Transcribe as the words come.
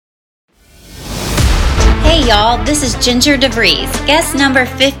Hey y'all, this is Ginger DeVries, guest number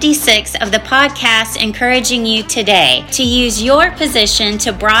 56 of the podcast, encouraging you today to use your position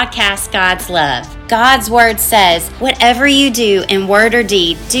to broadcast God's love. God's word says, whatever you do in word or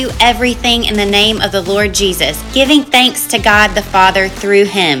deed, do everything in the name of the Lord Jesus, giving thanks to God the Father through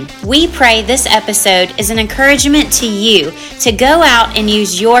him. We pray this episode is an encouragement to you to go out and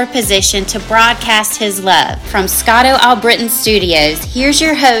use your position to broadcast his love. From Scotto Albritton Studios, here's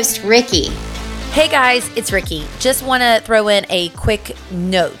your host, Ricky. Hey guys, it's Ricky. Just want to throw in a quick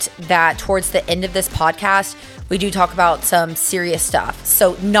note that towards the end of this podcast, we do talk about some serious stuff.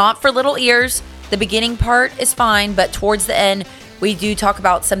 So not for little ears. The beginning part is fine, but towards the end, we do talk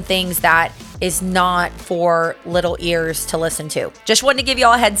about some things that is not for little ears to listen to. Just wanted to give you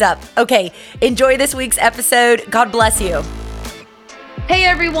all a heads up. Okay, enjoy this week's episode. God bless you. Hey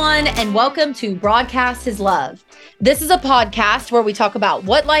everyone, and welcome to Broadcast His Love. This is a podcast where we talk about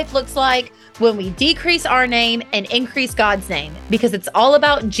what life looks like when we decrease our name and increase God's name, because it's all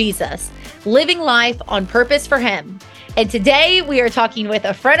about Jesus, living life on purpose for him. And today we are talking with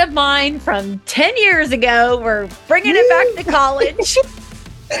a friend of mine from 10 years ago. We're bringing it back to college.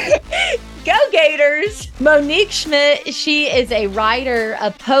 Go Gators! Monique Schmitt. She is a writer,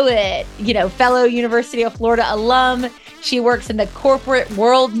 a poet, fellow University of Florida alum. She works in the corporate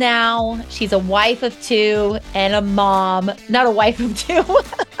world now. She's a wife of two and a mom. Not a wife of two.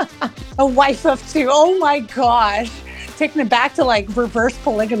 A wife of two. Oh my gosh. Taking it back to like reverse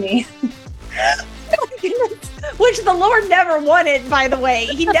polygamy. Which the Lord never wanted, by the way.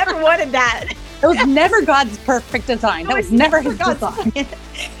 He never wanted that. It was never God's perfect design. That was never his design.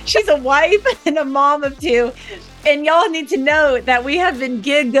 She's a wife and a mom of two. And y'all need to know that we have been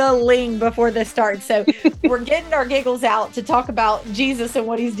giggling before this starts. So we're getting our giggles out to talk about Jesus and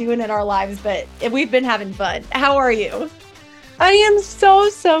what he's doing in our lives. But we've been having fun. How are you? I am so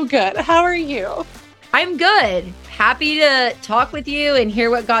good. How are you? I'm good. Happy to talk with you and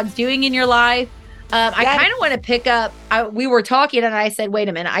hear what God's doing in your life. I kind of want to pick up, we were talking and I said, wait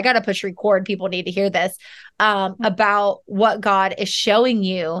a minute, I got to push record. People need to hear this about what God is showing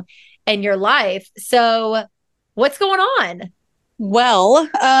you in your life. So what's going on? Well,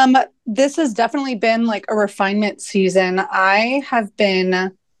 this has definitely been like a refinement season. I have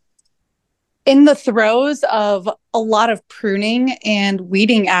been in the throes of a lot of pruning and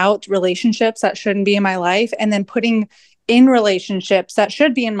weeding out relationships that shouldn't be in my life, and then putting in relationships that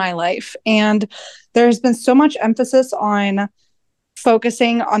should be in my life. And there's been so much emphasis on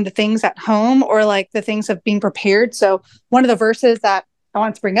focusing on the things at home, or like the things of being prepared. So one of the verses that I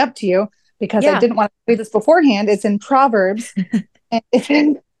want to bring up to you, because I didn't want to do this beforehand, is in Proverbs.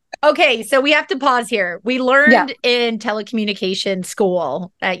 Okay, so we have to pause here. We learned in telecommunication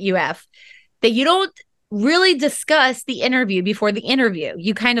school at UF that you don't really discuss the interview before the interview.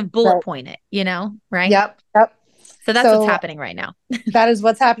 You kind of bullet point it, right? Yep. So that's what's happening right now. That is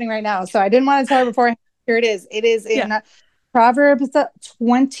what's happening right now. So I didn't want to tell her beforehand. Here it is. It is in Proverbs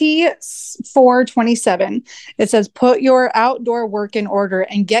 24:27. It says, put your outdoor work in order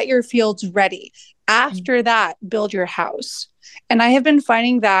and get your fields ready. After that, build your house. And I have been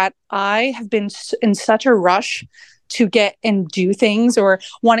finding that I have been in such a rush to get and do things, or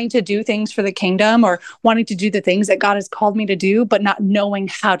wanting to do things for the kingdom, or wanting to do the things that God has called me to do, but not knowing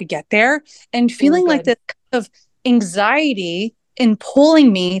how to get there, and feeling like this kind of anxiety in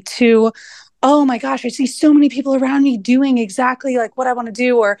pulling me to, oh my gosh, I see so many people around me doing exactly like what I want to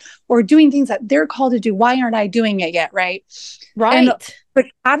do, or doing things that they're called to do. Why aren't I doing it yet? Right. And the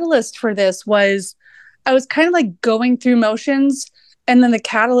catalyst for this was, I was kind of like going through motions. And then the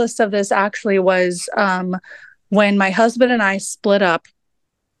catalyst of this actually was when my husband and I split up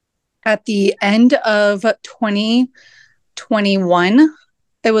at the end of 2021.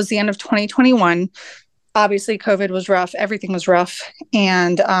 It was the end of 2021. Obviously, COVID was rough. Everything was rough.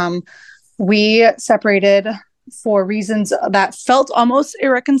 And we separated for reasons that felt almost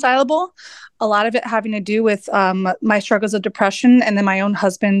irreconcilable. A lot of it having to do with my struggles of depression, and then my own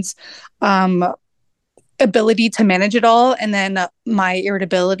husband's ability to manage it all. And then my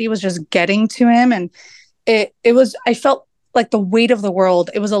irritability was just getting to him. And it was, I felt like the weight of the world.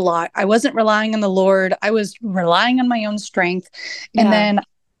 It was a lot. I wasn't relying on the Lord. I was relying on my own strength. And then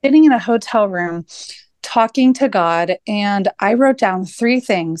sitting in a hotel room, talking to God, and I wrote down 3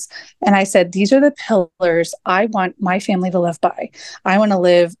 things. And I said, these are the pillars I want my family to live by. I want to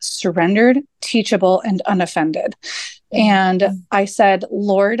live surrendered, teachable, and unoffended. And I said,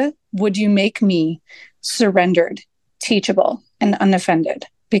 Lord, would you make me surrendered, teachable, and unoffended?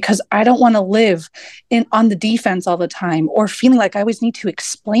 because I don't want to live on the defense all the time, or feeling like I always need to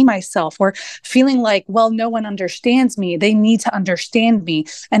explain myself, or feeling like, well, no one understands me. They need to understand me.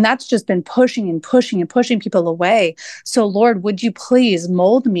 And that's just been pushing and pushing and pushing people away. So Lord, would you please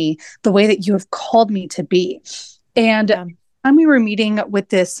mold me the way that you have called me to be? And when we were meeting with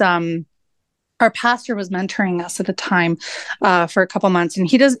this, our pastor was mentoring us at the time for a couple months, and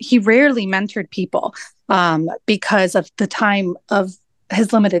he rarely mentored people because of the time of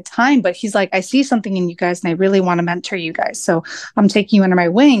his limited time. But he's like, I see something in you guys and I really want to mentor you guys, so I'm taking you under my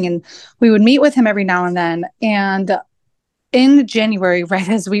wing. And we would meet with him every now and then. And in January, right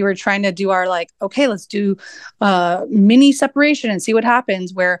as we were trying to do our okay, let's do mini separation and see what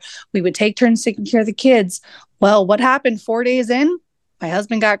happens, where we would take turns taking care of the kids. Well, what happened 4 days in? My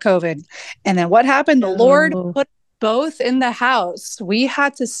husband got COVID. And then what happened? The Lord put both in the house. We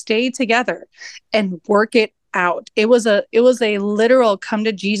had to stay together and work it out. It was a literal come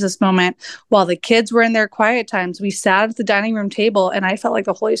to Jesus moment. While the kids were in their quiet times, we sat at the dining room table, and I felt like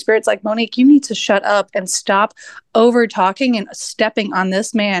the Holy Spirit's like, Monique, you need to shut up and stop over talking and stepping on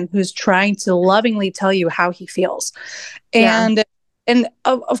this man who's trying to lovingly tell you how he feels. And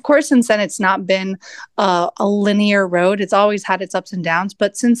of course, since then, it's not been a linear road. It's always had its ups and downs.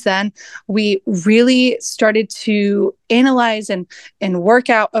 But since then, we really started to analyze and work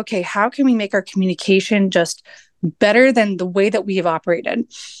out, okay, how can we make our communication just better than the way that we have operated?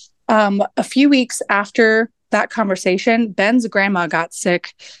 A few weeks after that conversation, Ben's grandma got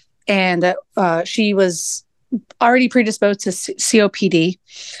sick, and she was already predisposed to COPD.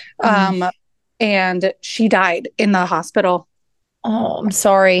 And she died in the hospital. Oh, I'm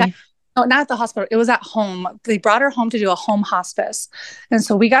sorry. No, not at the hospital. It was at home. They brought her home to do a home hospice. And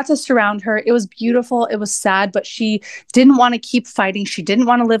so we got to surround her. It was beautiful. It was sad, but she didn't want to keep fighting. She didn't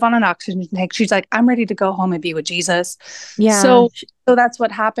want to live on an oxygen tank. She's like, I'm ready to go home and be with Jesus. Yeah. So that's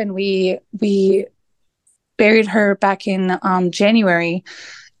what happened. We buried her back in January.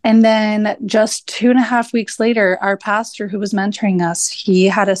 And then just 2.5 weeks later, our pastor who was mentoring us, he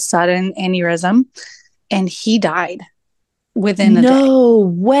had a sudden aneurysm and he died within a day. No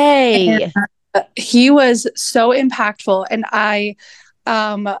way. And he was so impactful. And I,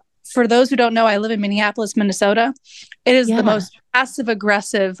 for those who don't know, I live in Minneapolis, Minnesota. It is the most passive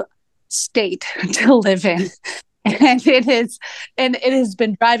aggressive state to live in. And it has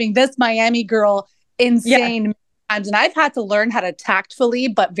been driving this Miami girl insane times. And I've had to learn how to tactfully,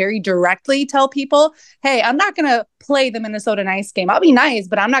 but very directly tell people, hey, I'm not going to play the Minnesota nice game. I'll be nice,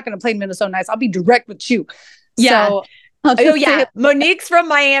 but I'm not going to play Minnesota nice. I'll be direct with you. Yeah. So, Monique's from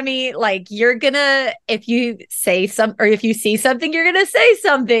Miami. Like, you're gonna, if you say some, or if you see something, you're gonna say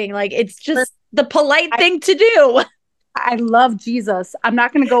something. Like, it's just the polite thing to do. I love Jesus. I'm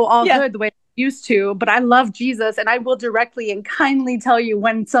not going to go all good the way I used to, but I love Jesus, and I will directly and kindly tell you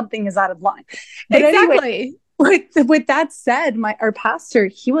when something is out of line. But exactly. Anyway, with that said, our pastor,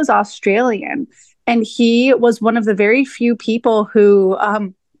 he was Australian, and he was one of the very few people who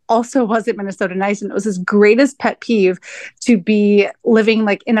also wasn't Minnesota nice. And it was his greatest pet peeve to be living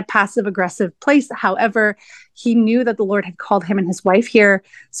in a passive aggressive place. However, he knew that the Lord had called him and his wife here.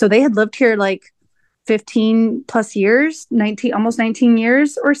 So they had lived here 15 plus years, almost 19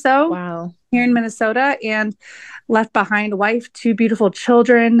 years or so. Wow. Here in Minnesota, and left behind a wife, 2 beautiful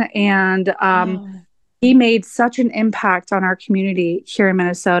children. And he made such an impact on our community here in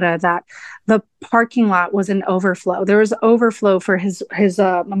Minnesota that the parking lot was an overflow. There was overflow for his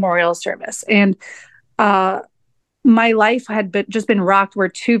memorial service. And my life had just been rocked, where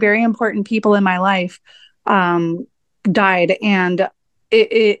 2 very important people in my life died. And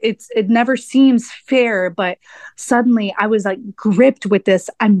it never seems fair, but suddenly I was gripped with this.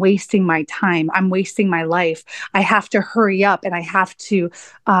 I'm wasting my time. I'm wasting my life. I have to hurry up, and I have to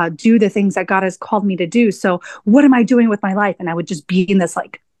do the things that God has called me to do. So what am I doing with my life? And I would just be in this,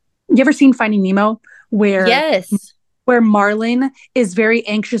 you ever seen Finding Nemo, where Marlin is very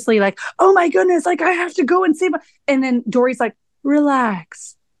anxiously oh my goodness, I have to go and save and then Dory's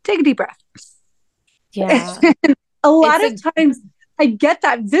relax, take a deep breath. Yeah. A lot of times I get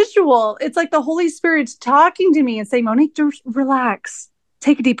that visual. It's like the Holy Spirit's talking to me and saying, Monique, just relax,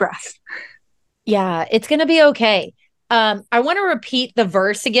 take a deep breath. Yeah, it's going to be okay. I want to repeat the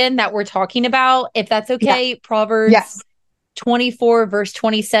verse again that we're talking about, if that's okay. Yeah. Proverbs 24, verse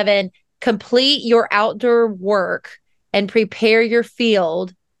 27, complete your outdoor work and prepare your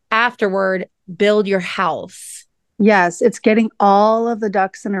field. Afterward, build your house. Yes, it's getting all of the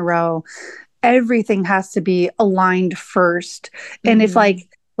ducks in a row. Everything has to be aligned first. And if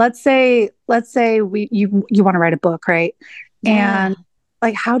let's say you want to write a book, right? Yeah.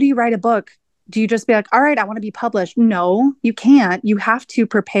 And how do you write a book? do you just be like, all right, I want to be published? No, you can't. You have to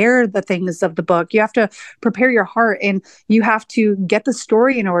prepare the things of the book. You have to prepare your heart, and you have to get the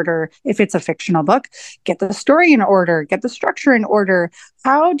story in order. If it's a fictional book, get the story in order, get the structure in order.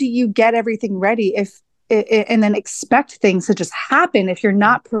 How do you get everything ready and then expect things to just happen if you're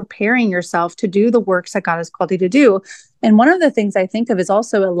not preparing yourself to do the works that God has called you to do? And one of the things I think of is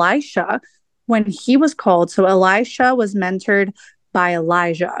also Elisha when he was called. So Elisha was mentored by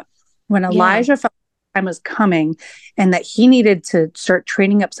Elijah. When Elijah felt time was coming and that he needed to start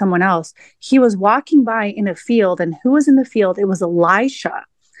training up someone else, he was walking by in a field. And who was in the field? It was Elisha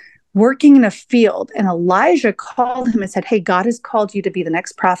working in a field. And Elijah called him and said, hey, God has called you to be the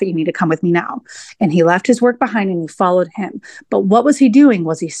next prophet. You need to come with me now. And he left his work behind and he followed him. But what was he doing?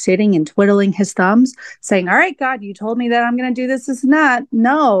 Was he sitting and twiddling his thumbs saying, all right, God, you told me that I'm going to do this, this, and that?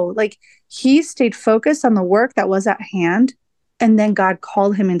 No, like he stayed focused on the work that was at hand. And then God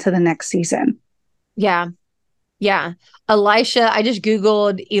called him into the next season. Yeah. Yeah. Elisha, I just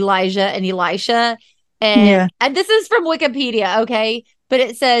Googled Elijah and Elisha. And this is from Wikipedia, okay? But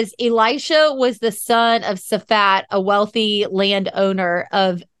it says Elisha was the son of Shaphat, a wealthy landowner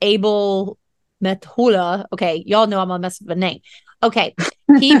of Abel Metholah. Okay, y'all know I'm gonna mess with the name. Okay.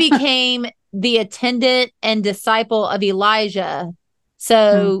 He became the attendant and disciple of Elijah.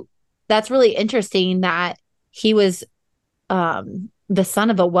 So that's really interesting that he was the son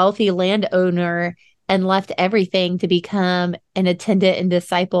of a wealthy landowner and left everything to become an attendant and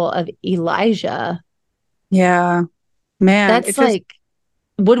disciple of Elijah. Yeah, man. That's like,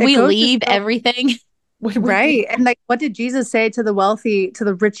 would we leave everything? Right. And like, what did Jesus say to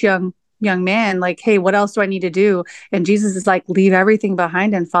the rich young man? Like, hey, what else do I need to do? And Jesus is like, leave everything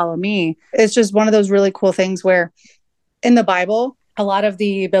behind and follow me. It's just one of those really cool things where in the Bible, a lot of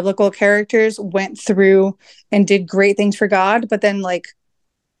the biblical characters went through and did great things for God, but then like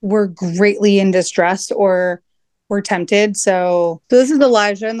were greatly in distress or were tempted. So this is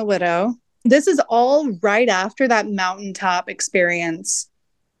Elijah and the widow. This is all right after that mountaintop experience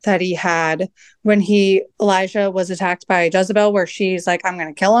that he had when Elijah was attacked by Jezebel, where she's like, I'm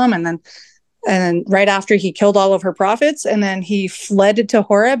going to kill him. And then right after he killed all of her prophets, and then he fled to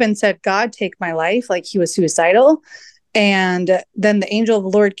Horeb and said, God, take my life. Like he was suicidal. And then the angel of the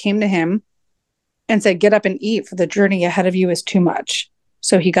Lord came to him and said, get up and eat, for the journey ahead of you is too much.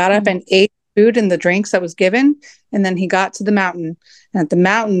 So he got up and ate food and the drinks that was given. And then he got to the mountain. And at the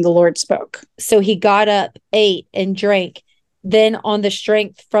mountain, the Lord spoke. So he got up, ate, and drank. Then on the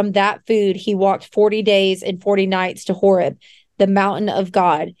strength from that food, he walked 40 days and 40 nights to Horeb, the mountain of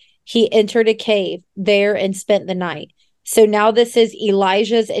God. He entered a cave there and spent the night. So now this is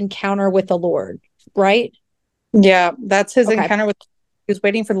Elijah's encounter with the Lord, right? Yeah, that's his encounter with. He was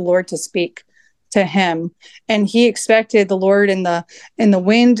waiting for the Lord to speak to him, and he expected the Lord in the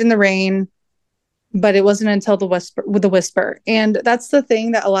wind and the rain, but it wasn't until the whisper. And that's the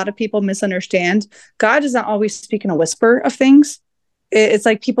thing that a lot of people misunderstand. God does not always speak in a whisper of things. It's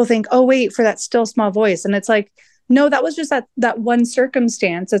like people think, oh, wait for that still small voice, and it's like, no, that was just that one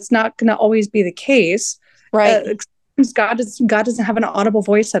circumstance. It's not going to always be the case, right? God doesn't have an audible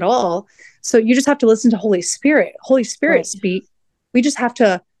voice at all. So you just have to listen to Holy Spirit. Holy Spirit speak. We just have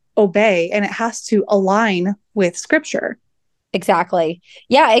to obey, and it has to align with Scripture. Exactly.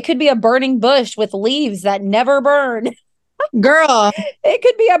 Yeah, it could be a burning bush with leaves that never burn. Girl, it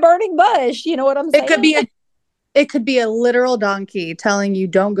could be a burning bush. You know what I'm saying? It could be a literal donkey telling you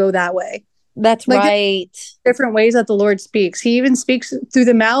don't go that way. That's like, right. Different ways that the Lord speaks. He even speaks through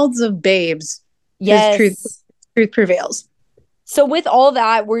the mouths of babes. Yes. Truth prevails. So with all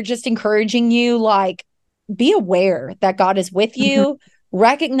that, we're just encouraging you, like, be aware that God is with you.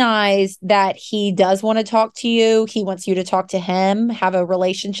 Recognize that he does want to talk to you. He wants you to talk to him, have a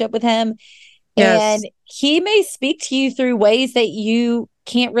relationship with him. Yes. And he may speak to you through ways that you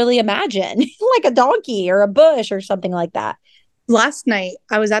can't really imagine, like a donkey or a bush or something like that. Last night,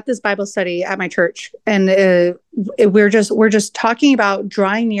 I was at this Bible study at my church, and we're just talking about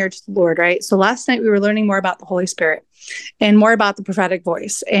drawing near to the Lord, right? So last night we were learning more about the Holy Spirit and more about the prophetic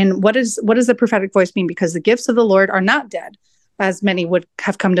voice. And what does the prophetic voice mean? Because the gifts of the Lord are not dead, as many would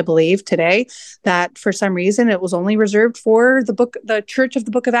have come to believe today, that for some reason it was only reserved for the church of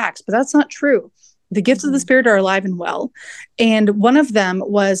the book of Acts, but that's not true. The gifts of the Spirit are alive and well. And one of them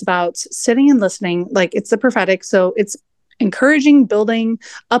was about sitting and listening, like it's the prophetic. So it's encouraging, building,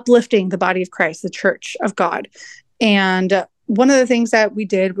 uplifting the body of Christ, the church of God. And one of the things that we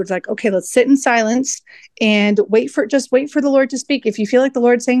did was like, okay, let's sit in silence and wait for the Lord to speak. If you feel like the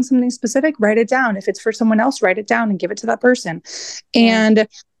Lord's saying something specific, write it down. If it's for someone else, write it down and give it to that person. Yeah. And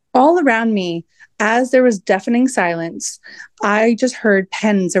all around me, as there was deafening silence, I just heard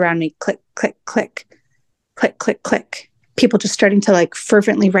pens around me click, click, click, click, click, click. People just starting to like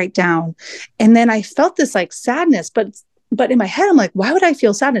fervently write down. And then I felt this like sadness, but in my head, I'm like, why would I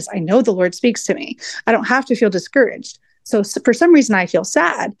feel sadness? I know the Lord speaks to me. I don't have to feel discouraged. So for some reason, I feel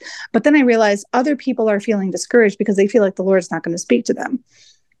sad. But then I realize other people are feeling discouraged because they feel like the Lord's not going to speak to them.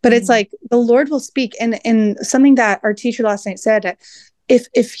 But it's like the Lord will speak. And something that our teacher last night said,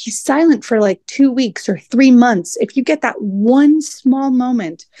 if he's silent for like 2 weeks or 3 months, if you get that one small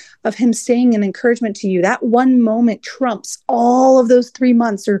moment of him saying an encouragement to you, that one moment trumps all of those 3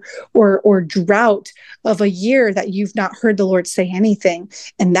 months or drought of a year that you've not heard the Lord say anything.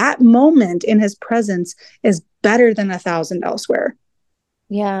 And that moment in his presence is better than 1,000 elsewhere.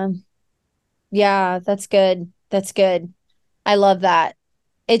 Yeah. Yeah, that's good. That's good. I love that.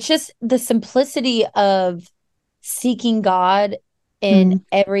 It's just the simplicity of seeking God in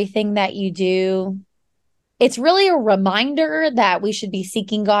everything that you do. It's really a reminder that we should be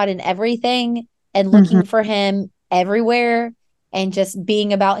seeking God in everything and looking for him everywhere and just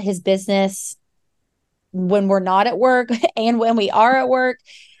being about his business when we're not at work and when we are at work.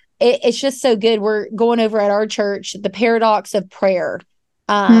 It's just so good. We're going over at our church, the paradox of prayer.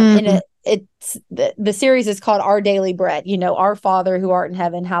 And it's the series is called Our Daily Bread. You know, our Father who art in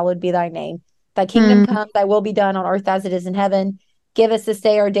heaven, hallowed be thy name. Thy kingdom come, thy will be done on earth as it is in heaven. Give us this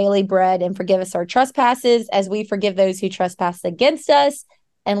day our daily bread and forgive us our trespasses as we forgive those who trespass against us.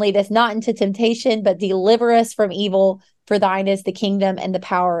 And lead us not into temptation, but deliver us from evil. For thine is the kingdom and the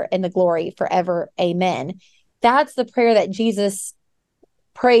power and the glory forever. Amen. That's the prayer that Jesus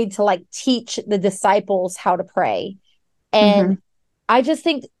prayed to like teach the disciples how to pray. And I just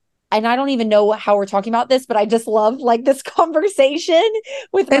think, and I don't even know how we're talking about this, but I just love like this conversation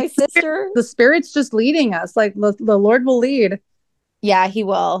with my sister. The Spirit's just leading us. Like the Lord will lead. Yeah, he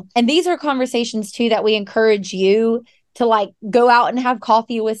will. And these are conversations too that we encourage you to like go out and have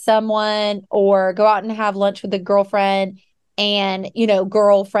coffee with someone or go out and have lunch with a girlfriend and, you know,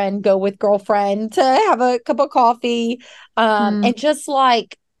 girlfriend go with girlfriend to have a cup of coffee and just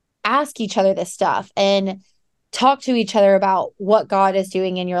like ask each other this stuff and talk to each other about what God is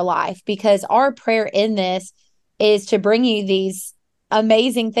doing in your life, because our prayer in this is to bring you these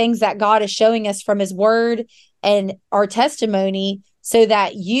amazing things that God is showing us from his word and our testimony so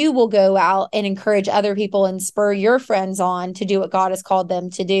that you will go out and encourage other people and spur your friends on to do what God has called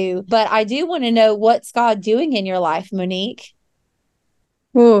them to do. But I do want to know, what's God doing in your life, Monique?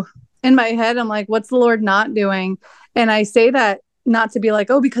 Ooh, in my head, I'm like, what's the Lord not doing? And I say that not to be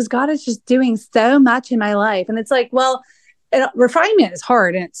like, oh, because God is just doing so much in my life. And it's like, well, refinement is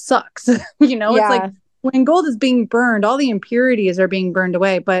hard and it sucks. You know, It's like when gold is being burned, all the impurities are being burned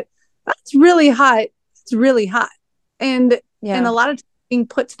away, but that's really hot. It's really hot. And a lot of times being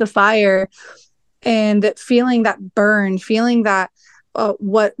put to the fire and feeling that burn, feeling that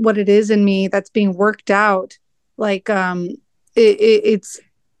what it is in me that's being worked out, like it's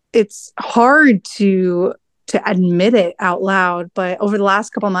hard to admit it out loud. But over the last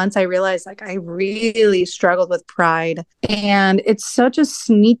couple months, I realized like I really struggled with pride, and it's such a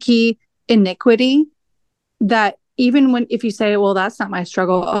sneaky iniquity that even if you say, well, that's not my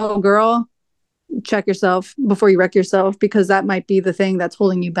struggle, oh girl, check yourself before you wreck yourself, because that might be the thing that's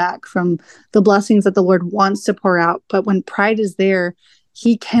holding you back from the blessings that the Lord wants to pour out. But when pride is there,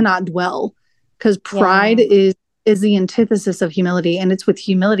 he cannot dwell, because pride is the antithesis of humility. And it's with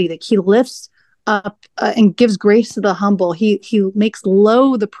humility that he lifts up and gives grace to the humble. He makes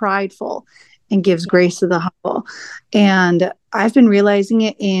low the prideful and gives grace to the humble. And I've been realizing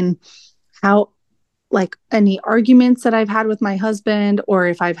it in how, like, any arguments that I've had with my husband, or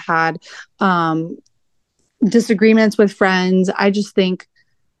if I've had disagreements with friends, I just think,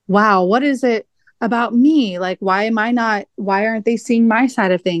 wow, what is it about me? Like, why aren't they seeing my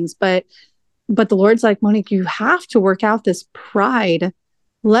side of things? But the Lord's like, Monique, you have to work out this pride.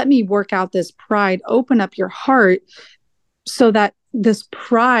 Let me work out this pride. Open up your heart so that this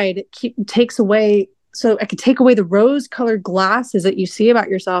pride takes away, so I can take away the rose-colored glasses that you see about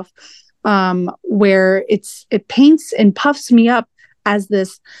yourself, where it paints and puffs me up as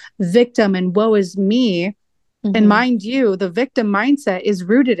this victim and woe is me. And mind you, the victim mindset is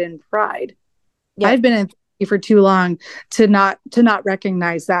rooted in pride. I've been in therapy for too long to not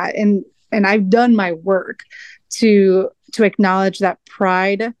recognize that. And I've done my work to acknowledge that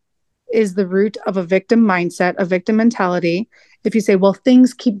pride is the root of a victim mindset, a victim mentality. If you say, well,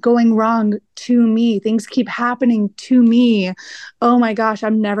 things keep going wrong to me, things keep happening to me, oh my gosh,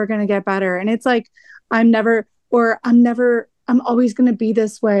 I'm never going to get better. And it's like, I'm always going to be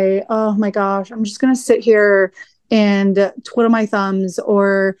this way. Oh my gosh, I'm just going to sit here and twiddle my thumbs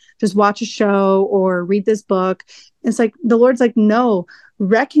or just watch a show or read this book. It's like the Lord's like, no,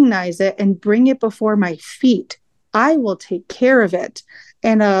 recognize it and bring it before my feet. I will take care of it.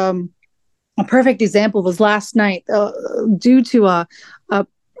 And a perfect example was last night, due to a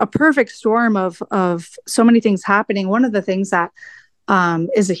perfect storm of so many things happening. One of the things that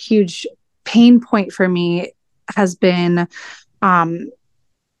is a huge pain point for me has been,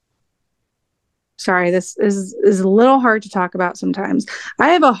 sorry, this is a little hard to talk about sometimes. I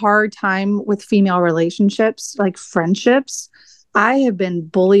have a hard time with female relationships, like friendships. I have been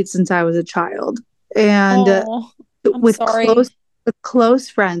bullied since I was a child, and I'm with sorry. close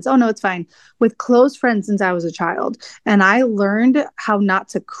friends. Oh no, it's fine. With close friends since I was a child, and I learned how not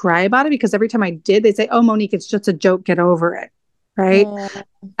to cry about it, because every time I did, they'd say, "Oh, Monique, it's just a joke. Get over it." Right? Oh,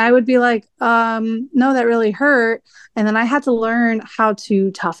 I would be like, no, that really hurt. And then I had to learn how to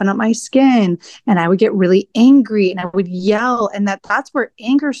toughen up my skin, and I would get really angry and I would yell. And that's where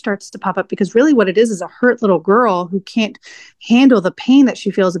anger starts to pop up, because really what it is a hurt little girl who can't handle the pain that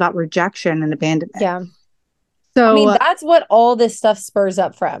she feels about rejection and abandonment. yeah. I mean, So, that's what all this stuff spurs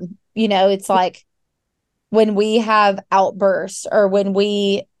up from. It's like when we have outbursts, or when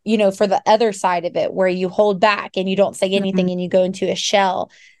we, for the other side of it, where you hold back and you don't say anything mhm, and you go into a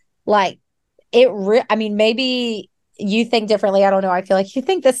shell, like I mean, maybe you think differently. I don't know. I feel like you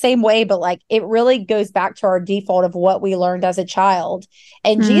think the same way, but like it really goes back to our default of what we learned as a child.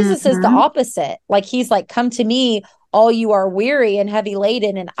 And Jesus is the mhm, opposite. Like he's like, come to me, all you are weary and heavy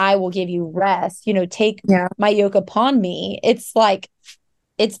laden, and I will give you rest. Take yeah, my yoke upon me. It's like,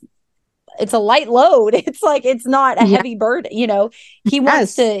 it's it's a light load. It's like, it's not a yeah, heavy burden. He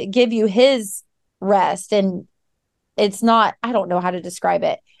wants yes. to give you his rest. And it's not, I don't know how to describe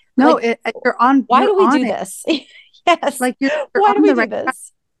it. No, Like, why you're do we on do it. this? Yes. Like you're Why do on we the do right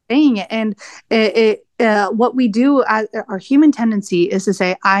this? saying it. And what we do, as our human tendency is to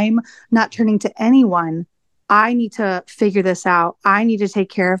say, I'm not turning to anyone. I need to figure this out. I need to take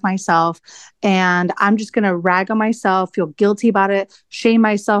care of myself. And I'm just going to rag on myself, feel guilty about it, shame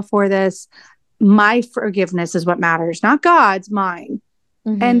myself for this. My forgiveness is what matters, not God's, mine.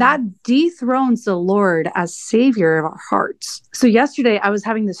 And Mm-hmm. that dethrones the Lord as savior of our hearts. So yesterday I was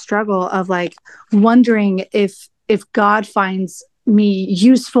having the struggle of like wondering if God finds me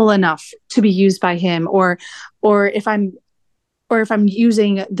useful enough to be used by him, or if I'm or if I'm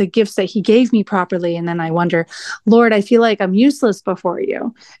using the gifts that he gave me properly. And then I wonder, Lord, I feel like I'm useless before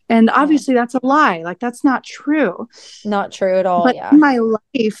you. And Yeah. obviously that's a lie. Like that's not true. Not true at all. But Yeah.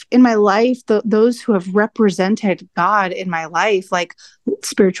 in my life, those who have represented God in my life, like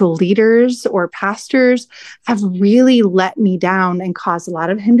spiritual leaders or pastors, have really let me down and caused a lot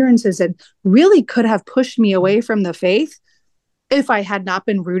of hindrances, and really could have pushed me away from the faith if I had not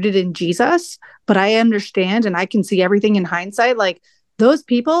been rooted in Jesus. But I understand and I can see everything in hindsight. Like those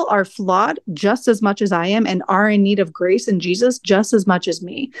people are flawed just as much as I am, and are in need of grace in Jesus just as much as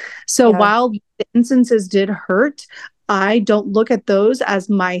me. So Yeah. while the instances did hurt, I don't look at those as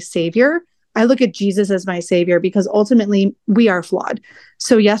my savior. I look at Jesus as my savior, because ultimately we are flawed.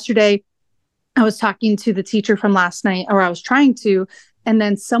 So yesterday I was talking to the teacher from last night, or I was trying to, and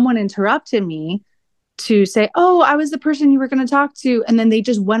then someone interrupted me to say, "Oh, I was the person you were going to talk to." And then they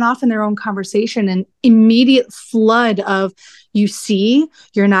just went off in their own conversation, and immediate flood of, you see,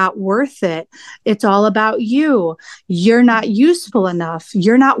 you're not worth it. It's all about you. You're not useful enough.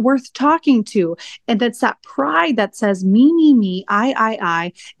 You're not worth talking to. And that's that pride that says, me,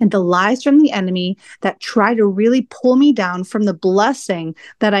 I, and the lies from the enemy that try to really pull me down from the blessing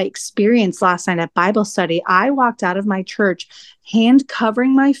that I experienced last night at Bible study. I walked out of my church, hand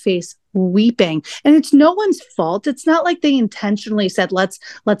covering my face, weeping. And it's no one's fault. It's not like they intentionally said, let's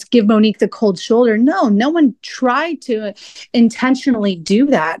give Monique the cold shoulder. No one tried to intentionally do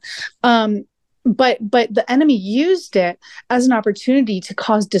that. But the enemy used it as an opportunity to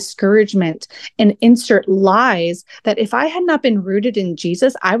cause discouragement and insert lies that if I had not been rooted in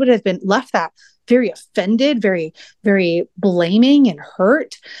Jesus, I would have been left that very offended, very, very blaming and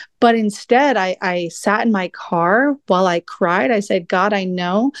hurt. But instead, I sat in my car while I cried. I said, God, I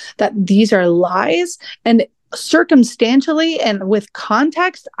know that these are lies. And circumstantially and with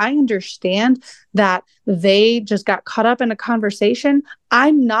context, I understand that they just got caught up in a conversation.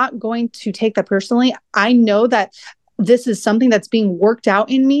 I'm not going to take that personally. I know that this is something that's being worked out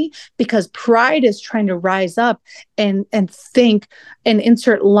in me, because pride is trying to rise up and think and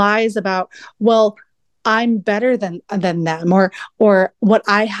insert lies about, well, I'm better than them, or what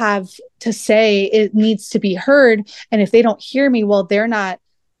I have to say, it needs to be heard. And if they don't hear me, well, they're not,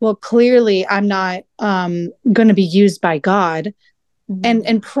 well, clearly I'm not going to be used by God.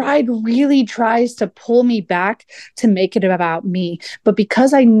 And pride really tries to pull me back to make it about me. But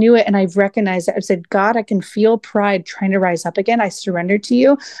because I knew it and I've recognized it, I've said, God, I can feel pride trying to rise up again. I surrender to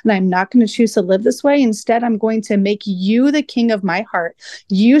you, and I'm not going to choose to live this way. Instead, I'm going to make you the king of my heart.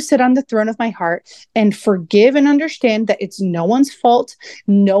 You sit on the throne of my heart, and forgive and understand that it's no one's fault.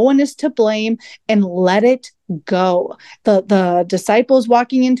 No one is to blame, and let it go. The disciples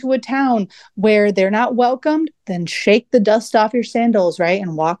walking into a town where they're not welcomed, then shake the dust off your sandals, right?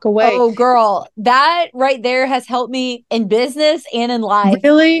 And walk away. Oh, girl, that right there has helped me in business and in life.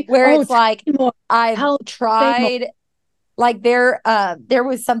 Really? Where Oh, it's like, I've tell tried, like there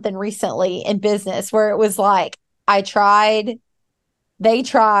was something recently in business where it was like, I tried, they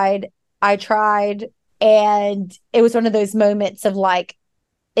tried, I tried. And it was one of those moments of like,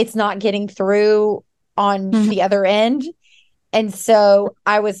 it's not getting through on the other end. And so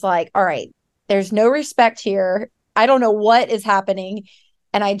I was like, all right, there's no respect here. I don't know what is happening.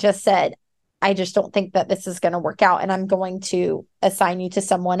 And I just said, I just don't think that this is going to work out. And I'm going to assign you to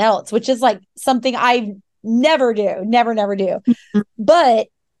someone else, which is like something I never do, never do. But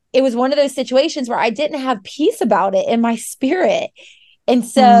it was one of those situations where I didn't have peace about it in my spirit. And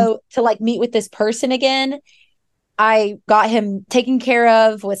so to like meet with this person again, I got him taken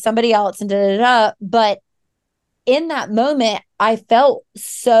care of with somebody else and But in that moment, I felt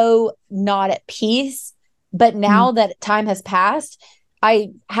so not at peace. But now that time has passed, I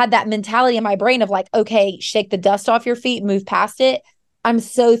had that mentality in my brain of like, okay, shake the dust off your feet, move past it. I'm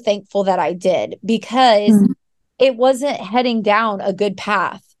so thankful that I did, because it wasn't heading down a good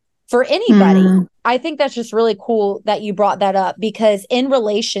path for anybody. I think that's just really cool that you brought that up, because in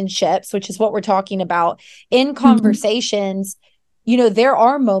relationships, which is what we're talking about, in conversations, you know, there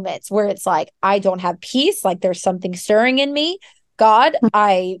are moments where it's like, I don't have peace. Like there's something stirring in me. God,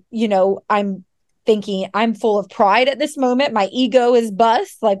 I'm thinking I'm full of pride at this moment. My ego is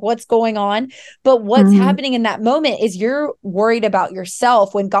bust. Like what's going on? But what's happening in that moment is you're worried about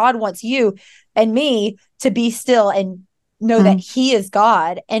yourself when God wants you and me to be still and know that he is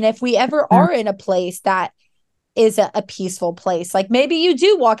God. And if we ever are in a place that is a peaceful place, like maybe you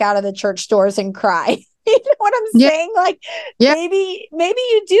do walk out of the church doors and cry. You know what I'm saying? Like maybe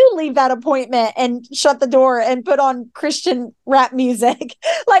you do leave that appointment and shut the door and put on Christian rap music.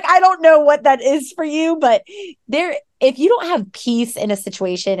 Like, I don't know what that is for you, but if you don't have peace in a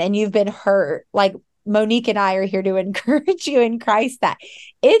situation and you've been hurt, like Monique and I are here to encourage you in Christ that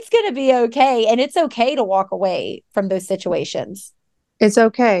it's going to be okay. And it's okay to walk away from those situations. It's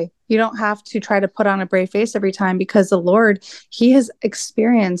okay. You don't have to try to put on a brave face every time, because the Lord, he has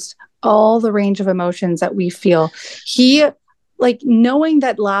experienced all the range of emotions that we feel. He, like, knowing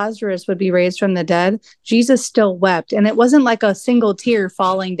that Lazarus would be raised from the dead, Jesus still wept. And it wasn't like a single tear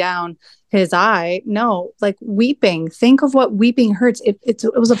falling down his eye. No, like weeping. Think of what weeping hurts. It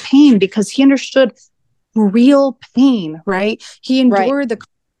was a pain, because he understood real pain, right? He endured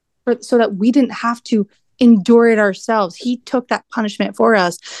so that we didn't have to endure it ourselves. He took that punishment for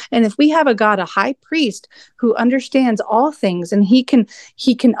us. And if we have a God, a high priest who understands all things, and he can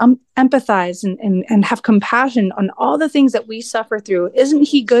empathize and have compassion on all the things that we suffer through, isn't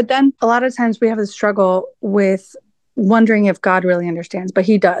he good then? A lot of times we have a struggle with wondering if God really understands, but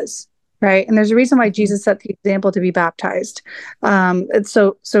he does. Right. And there's a reason why Jesus set the example to be baptized.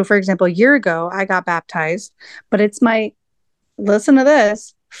 So for example, a year ago, I got baptized, but it's listen to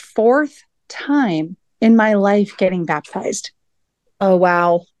this, 4th time in my life getting baptized. Oh,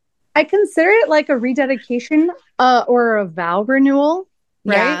 wow. I consider it like a rededication or a vow renewal,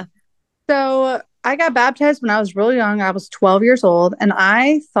 right? Yeah. So I got baptized when I was really young. I was 12 years old. And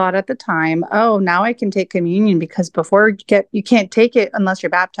I thought at the time, oh, now I can take communion, because before you can't take it unless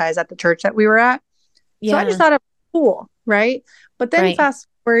you're baptized at the church that we were at. Yeah. So I just thought it was cool, right? But then fast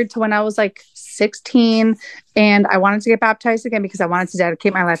forward to when I was like 16, and I wanted to get baptized again because I wanted to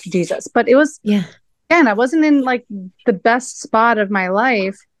dedicate my life to Jesus. But it was, again, I wasn't in like the best spot of my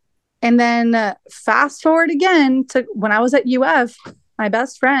life. And then fast forward again to when I was at UF, my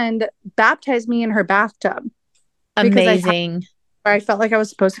best friend baptized me in her bathtub. Amazing. I felt like I was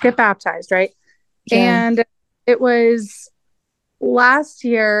supposed to get baptized, right? Yeah. And it was last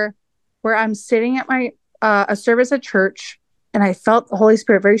year where I'm sitting at a service at church, and I felt the Holy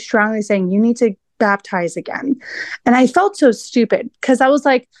Spirit very strongly saying, you need to baptize again. And I felt so stupid, because I was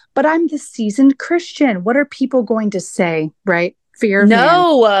like, but I'm the seasoned Christian. What are people going to say, right? Fear of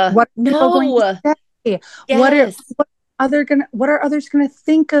man. What are people going to say? Yes. What are others going to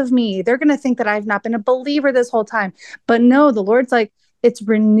think of me? They're going to think that I've not been a believer this whole time. But no, the Lord's like, it's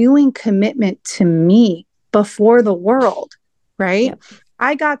renewing commitment to me before the world, right? Yep.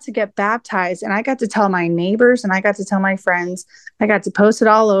 I got to get baptized and I got to tell my neighbors and I got to tell my friends, I got to post it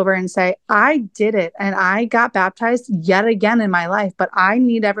all over and say, I did it and I got baptized yet again in my life. But I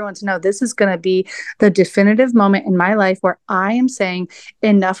need everyone to know this is going to be the definitive moment in my life where I am saying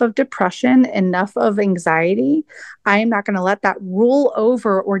enough of depression, enough of anxiety. I am not going to let that rule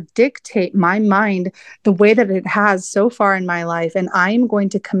over or dictate my mind the way that it has so far in my life. And I am going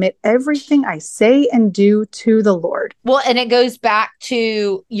to commit everything I say and do to the Lord. Well, and it goes back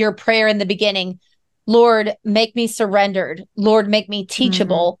to your prayer in the beginning. Lord, make me surrendered. Lord, make me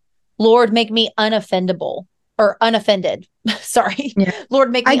teachable. Lord, make me unoffendable or unoffended. Sorry. Yeah.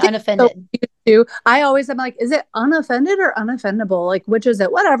 Lord, make me unoffended. Too. I always am like, is it unoffended or unoffendable? Like, which is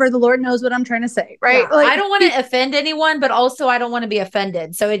it? Whatever. The Lord knows what I'm trying to say, right? Yeah, Like, I don't want to offend anyone, but also I don't want to be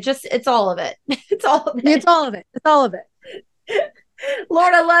offended. So it's all of it. It's all of it. it's all of it. It's all of it.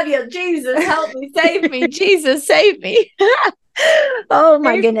 Lord, I love you. Jesus, help me, save me. Jesus, save me. Oh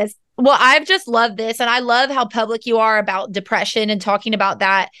my goodness. Well, I've just loved this. And I love how public you are about depression and talking about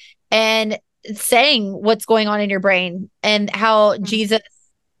that and saying what's going on in your brain and how Jesus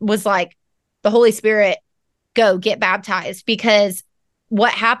was like, the Holy Spirit, go get baptized. Because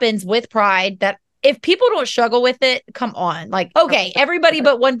what happens with pride, that if people don't struggle with it, come on. Like, okay, everybody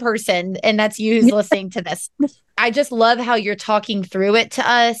but one person, and that's you who's listening to this. I just love how you're talking through it to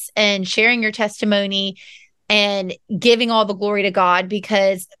us and sharing your testimony and giving all the glory to God,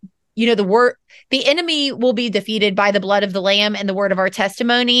 because the enemy will be defeated by the blood of the Lamb and the word of our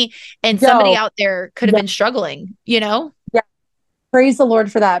testimony. And somebody out there could have been struggling, Yeah. Praise the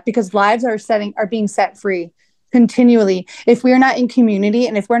Lord for that, because lives are being set free continually. If we're not in community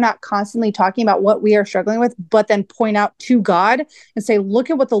and if we're not constantly talking about what we are struggling with, but then point out to God and say, look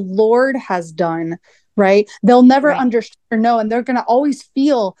at what the Lord has done, right? They'll never understand or know. And they're going to always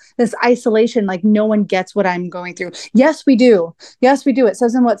feel this isolation, like no one gets what I'm going through. Yes, we do. Yes, we do. It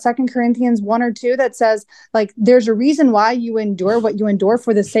says in 2 Corinthians 1 or 2 that says, like, there's a reason why you endure what you endure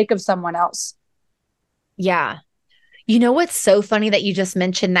for the sake of someone else. Yeah. You know what's so funny that you just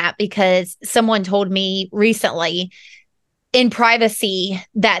mentioned that, because someone told me recently in privacy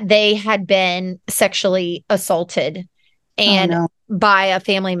that they had been sexually assaulted by a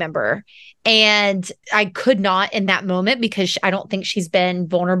family member. And I could not in that moment, because I don't think she's been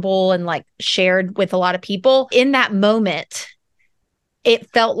vulnerable and like shared with a lot of people. In that moment, it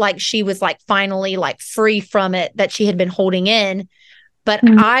felt like she was like finally like free from it that she had been holding in. But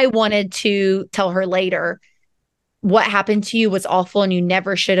I wanted to tell her later, what happened to you was awful and you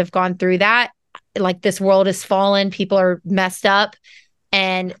never should have gone through that. Like, this world is fallen. People are messed up.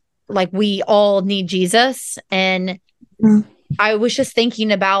 And like, we all need Jesus. And I was just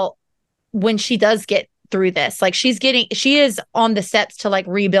thinking about when she does get through this, like she is on the steps to like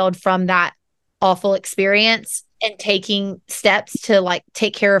rebuild from that awful experience and taking steps to like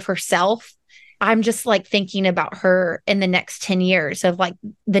take care of herself. I'm just like thinking about her in the next 10 years of like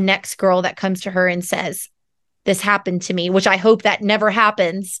the next girl that comes to her and says, this happened to me, which I hope that never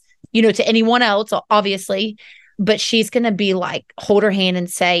happens, to anyone else, obviously, but she's going to be like, hold her hand and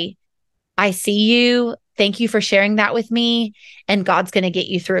say, I see you. Thank you for sharing that with me. And God's going to get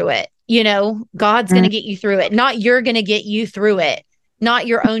you through it. God's going to get you through it. Not you're going to get you through it. Not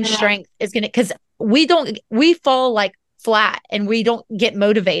your own strength is going to, because we fall like flat and we don't get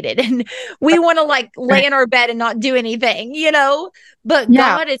motivated and we want to like lay in our bed and not do anything, but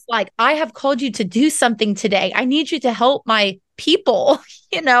God is like, I have called you to do something today. I need you to help my people,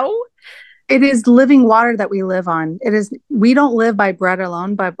 It is living water that we live on. We don't live by bread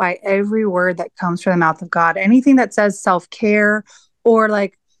alone, but by every word that comes from the mouth of God. Anything that says self-care or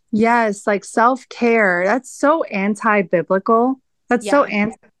like, yes, like self-care, that's so anti-biblical. That's so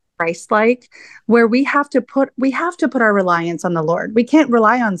anti-Christ-like, where we have to put our reliance on the Lord. We can't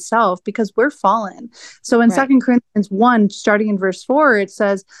rely on self because we're fallen. So in 2 Corinthians 1, starting in verse 4, it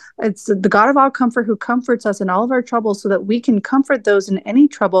says, it's the God of all comfort who comforts us in all of our troubles so that we can comfort those in any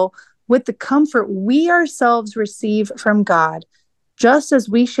trouble with the comfort we ourselves receive from God. Just as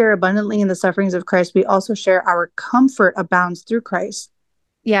we share abundantly in the sufferings of Christ, we also share our comfort abounds through Christ.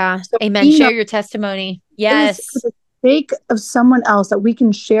 Yeah. So amen. Share your testimony. Yes. It is for the sake of someone else that we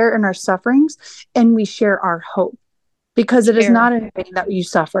can share in our sufferings, and we share our hope, because it is not in vain that you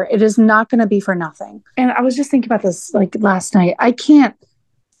suffer. It is not going to be for nothing. And I was just thinking about this like last night. I can't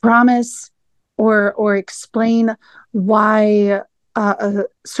promise or explain why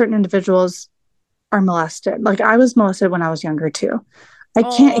certain individuals are molested. Like, I was molested when I was younger too. I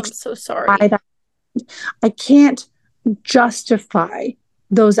can't. I'm so sorry. I can't justify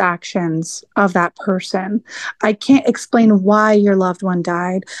those actions of that person. I can't explain why your loved one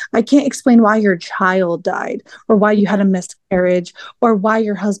died. I can't explain why your child died, or why you had a miscarriage, or why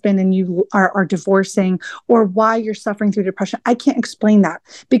your husband and you are divorcing, or why you're suffering through depression. I can't explain that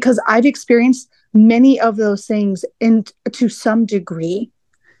because I've experienced many of those things to some degree,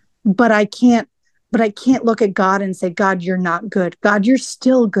 but I can't look at God and say, God, you're not good. God, you're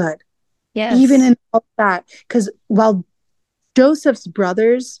still good. Yes. Even in all that. Because while Joseph's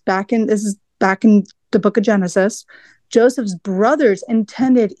brothers, back in the book of Genesis, Joseph's brothers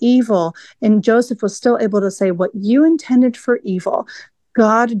intended evil, and Joseph was still able to say, what you intended for evil,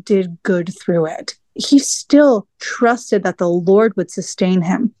 God did good through it. He still trusted that the Lord would sustain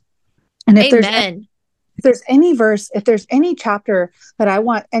him. And if there's any verse, if there's any chapter that I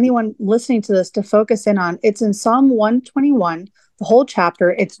want anyone listening to this to focus in on, it's in Psalm 121, the whole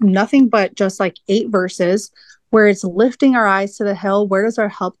chapter. It's nothing but just like 8 verses, where it's lifting our eyes to the hill. Where does our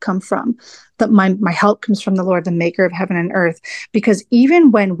help come from? That my help comes from the Lord, the maker of heaven and earth. Because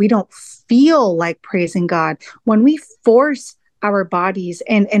even when we don't feel like praising God, when we force our bodies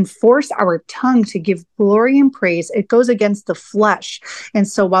and force our tongue to give glory and praise, it goes against the flesh. And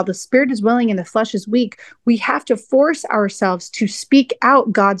so while the spirit is willing and the flesh is weak, we have to force ourselves to speak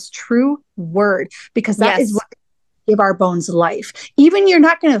out God's true word, because that is what give our bones life. Even you're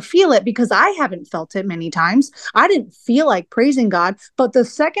not going to feel it, because I haven't felt it many times. I didn't feel like praising God. But the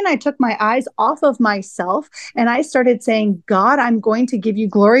second I took my eyes off of myself and I started saying, God, I'm going to give you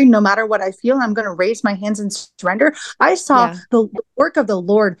glory no matter what I feel, I'm going to raise my hands and surrender, I saw the work of the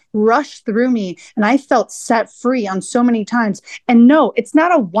Lord rush through me, and I felt set free on so many times. And no, it's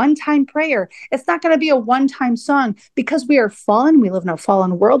not a one-time prayer. It's not going to be a one-time song, because we are fallen. We live in a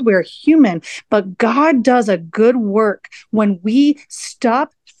fallen world. We are human. But God does a good work when we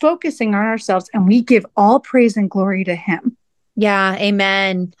stop focusing on ourselves and we give all praise and glory to him. Yeah.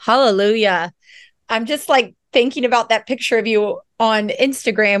 Amen. Hallelujah. I'm just like thinking about that picture of you on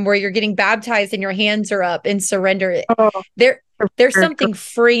Instagram where you're getting baptized and your hands are up in surrender. There's something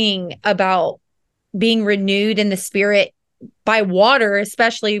freeing about being renewed in the spirit by water,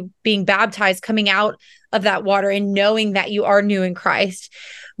 especially being baptized, coming out of that water and knowing that you are new in Christ,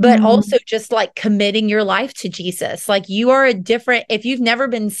 but also just like committing your life to Jesus. Like you are if you've never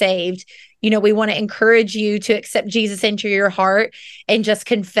been saved, we want to encourage you to accept Jesus into your heart and just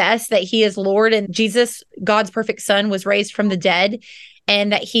confess that he is Lord, and Jesus, God's perfect son, was raised from the dead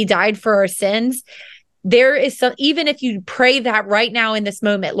and that he died for our sins. There is even if you pray that right now in this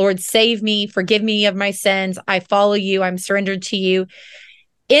moment, Lord, save me, forgive me of my sins, I follow you, I'm surrendered to you.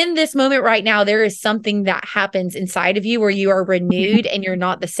 In this moment right now, there is something that happens inside of you where you are renewed and you're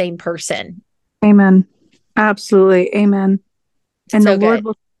not the same person. Amen. Absolutely. Amen. And So the Lord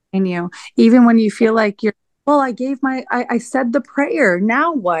will sustain you. Even when you feel like I said the prayer.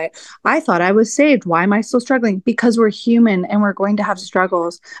 Now what? I thought I was saved. Why am I still struggling? Because we're human and we're going to have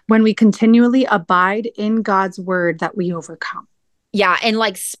struggles. When we continually abide in God's word, that we overcome. Yeah. And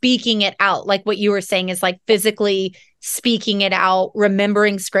like speaking it out, like what you were saying is like physically speaking it out,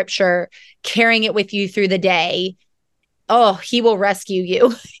 remembering scripture, carrying it with you through the day. Oh, he will rescue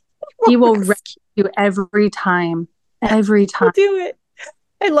you. He will rescue you every time. Every time. He'll do it.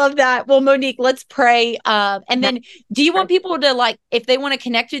 I love that. Well, Monique, let's pray. And then do you want people to like, if they want to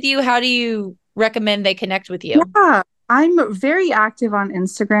connect with you, how do you recommend they connect with you? Yeah, I'm very active on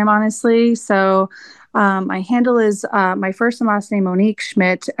Instagram, honestly. So my handle is my first and last name, Monique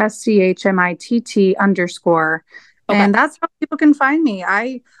Schmitt, SCHMITT_. And that's how people can find me.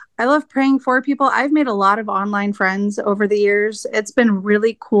 I love praying for people. I've made a lot of online friends over the years. It's been a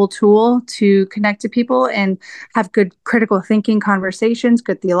really cool tool to connect to people and have good critical thinking conversations,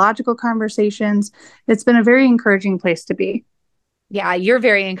 good theological conversations. It's been a very encouraging place to be. Yeah, you're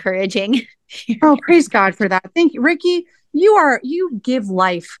very encouraging. Oh, praise God for that. Thank you, Ricky. You give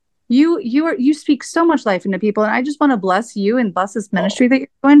life. You speak so much life into people, and I just want to bless you and bless this ministry that you're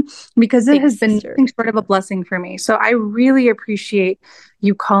doing, because it has been nothing short of a blessing for me. So I really appreciate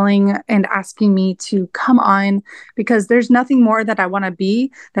you calling and asking me to come on, because there's nothing more that I want to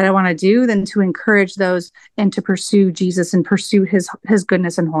be, that I want to do, than to encourage those and to pursue Jesus and pursue his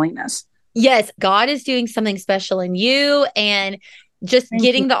goodness and holiness. Yes, God is doing something special in you, and just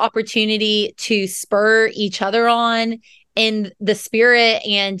getting the opportunity to spur each other on in the spirit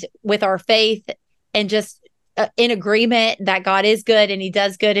and with our faith, and just in agreement that God is good and he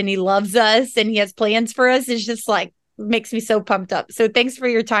does good and he loves us and he has plans for us, is just like makes me so pumped up. So thanks for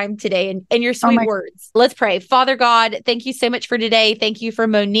your time today and your sweet words. Let's pray. Father God, thank you so much for today. Thank you for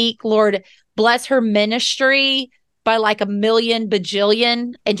Monique. Lord, bless her ministry by like a million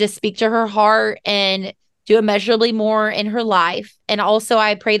bajillion, and just speak to her heart and do immeasurably more in her life. And also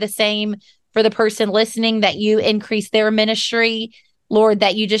I pray the same for the person listening, that you increase their ministry, Lord,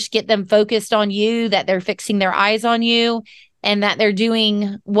 that you just get them focused on you, that they're fixing their eyes on you, and that they're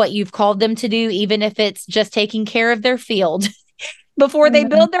doing what you've called them to do, even if it's just taking care of their field before they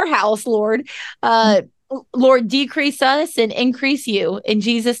build their house, Lord. Lord, decrease us and increase you. In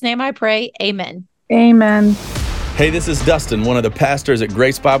Jesus' name I pray, amen. Amen. Hey, this is Dustin, one of the pastors at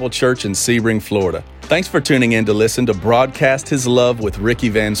Grace Bible Church in Sebring, Florida. Thanks for tuning in to listen to Broadcast His Love with Ricky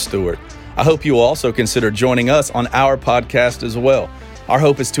Van Stewart. I hope you will also consider joining us on our podcast as well. Our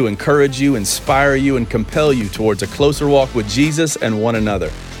hope is to encourage you, inspire you, and compel you towards a closer walk with Jesus and one another.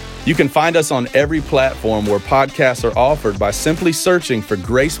 You can find us on every platform where podcasts are offered by simply searching for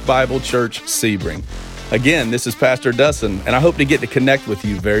Grace Bible Church Sebring. Again, this is Pastor Dustin, and I hope to get to connect with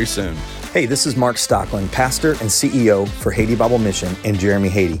you very soon. Hey, this is Mark Stockland, pastor and CEO for Haiti Bible Mission in Jeremy,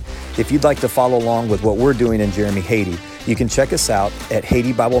 Haiti. If you'd like to follow along with what we're doing in Jeremy, Haiti, you can check us out at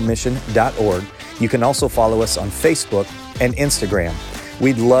HaitiBibleMission.org. You can also follow us on Facebook and Instagram.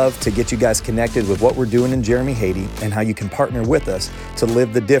 We'd love to get you guys connected with what we're doing in Jeremy, Haiti, and how you can partner with us to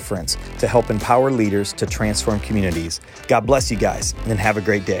live the difference, to help empower leaders to transform communities. God bless you guys, and have a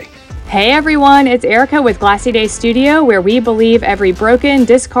great day. Hey everyone, it's Erica with Glassy Day Studio, where we believe every broken,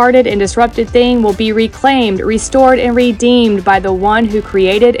 discarded, and disrupted thing will be reclaimed, restored, and redeemed by the one who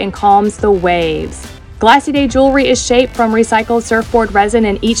created and calms the waves. Glassy Day jewelry is shaped from recycled surfboard resin,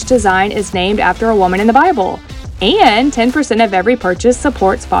 and each design is named after a woman in the Bible. And 10% of every purchase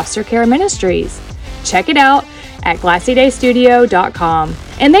supports foster care ministries. Check it out at GlassyDayStudio.com.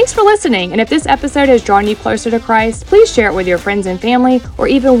 And thanks for listening. And if this episode has drawn you closer to Christ, please share it with your friends and family, or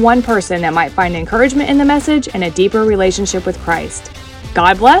even one person that might find encouragement in the message and a deeper relationship with Christ.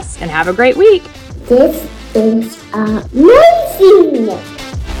 God bless and have a great week. This is amazing!